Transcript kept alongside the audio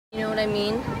You know what I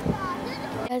mean?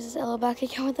 Guys, it's Ella back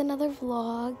again with another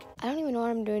vlog. I don't even know what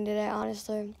I'm doing today,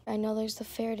 honestly. I know there's the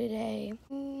fair today.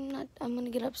 I'm gonna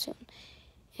get up soon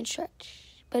and stretch.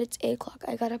 But it's 8 o'clock.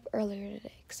 I got up earlier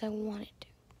today because I wanted to.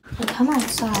 I come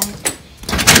outside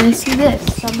and I see this.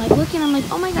 So I'm like looking, I'm like,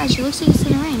 oh my gosh, it looks like it's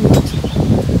gonna rain. Like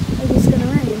it's gonna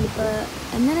rain,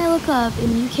 and then I look up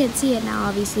and you can't see it now,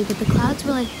 obviously, but the clouds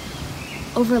were like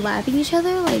overlapping each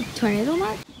other, like tornado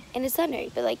mark. And it's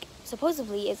thundering, but like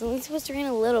supposedly it's only supposed to rain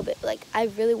a little bit, but like I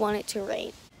really want it to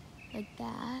rain. Like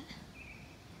that.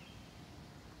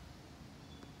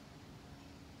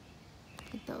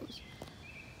 Like those.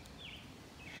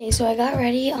 Okay, so I got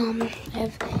ready. I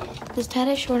have this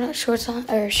tie-dye shorts on,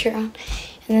 or shirt on,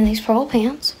 and then these purple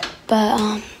pants. But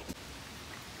I'm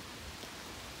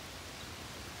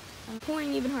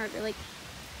pouring even harder. Like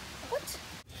what?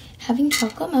 Having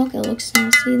chocolate milk. It looks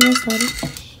nasty in this lighting,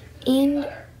 and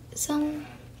some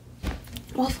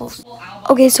waffles.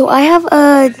 Okay, so I have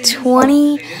a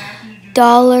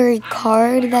 $20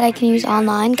 card that I can use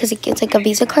online because it's like a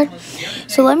Visa card.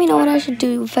 So let me know what I should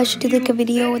do. If I should do like a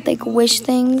video with like wish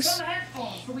things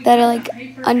that are like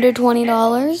under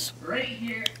 $20,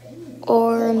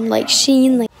 or like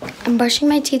Shein. Like I'm brushing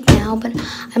my teeth now, but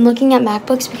I'm looking at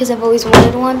MacBooks because I've always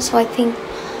wanted one. So I think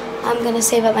I'm gonna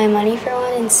save up my money for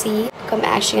one and see. I'm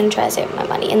actually gonna try to save up my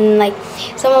money, and like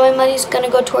some of my money is gonna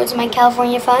go towards my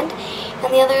California fund,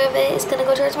 and the other of it is gonna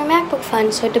go towards my MacBook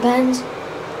fund. So it depends.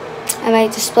 I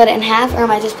might just split it in half, or I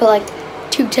might just put like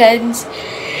 2 10s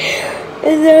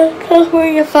in the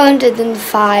California fund and then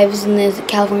 5s in the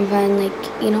California fund. Like,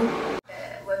 you know,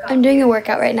 I'm doing a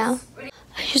workout right now.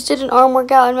 I just did an arm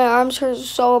workout and my arms hurt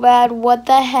so bad. What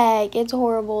the heck? It's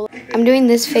horrible. I'm doing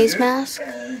this face mask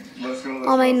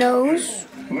on my nose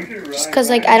just because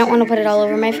like I don't want to put it all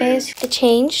over my face. It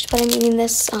changed, but I'm eating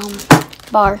this fruit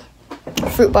bar.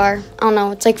 I don't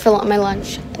know, it's like for my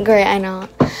lunch. Great, I know.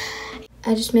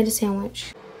 I just made a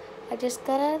sandwich. I just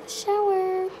got out of the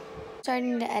shower.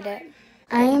 Starting to edit.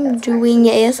 I am doing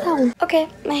ASL. Okay,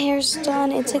 my hair's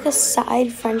done. It's like a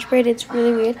side French braid. It's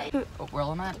really weird. Where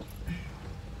am I?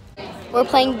 We're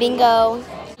playing bingo.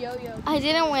 Yo. I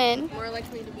didn't win. More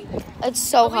likely to be there. It's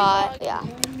so hot. Yeah.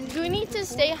 Do we need to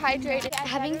stay hydrated?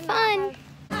 Having fun.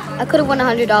 I could have won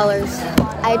 $100.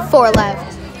 I had 4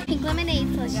 left. Pink lemonade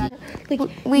slushy.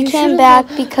 We came back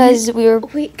because we were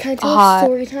Wait, can I tell hot. a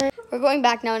story time? We're going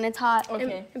back now and it's hot.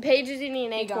 Okay. And Paige is eating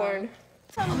an acorn.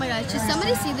 Oh my gosh, should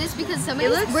somebody see this? Because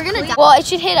we're gonna die. Well, it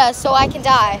should hit us so I can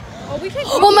die. Oh, we can.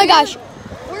 Oh my gosh.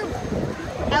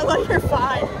 Ella, you're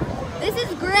fine. This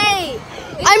is great.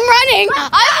 I'm running.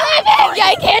 I'm leaving.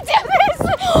 I can't do this.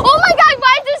 Oh my god,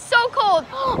 why is this so cold?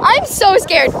 I'm so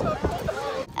scared.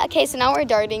 Okay, so now we're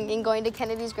darting and going to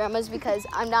Kennedy's grandma's because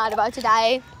I'm not about to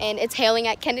die and it's hailing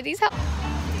at Kennedy's house.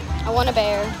 I want a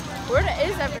bear. Where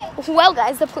is everything? Well,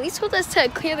 guys, the police told us to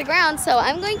clear the ground, so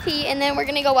I'm going to pee and then we're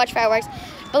gonna go watch fireworks.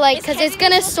 But like, because it's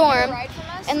gonna storm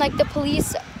and like the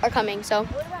police are coming, so.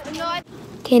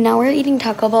 Okay, now we're eating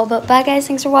Taco Bell, but bye guys,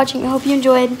 thanks for watching. I hope you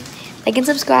enjoyed. Like and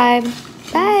subscribe.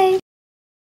 Bye.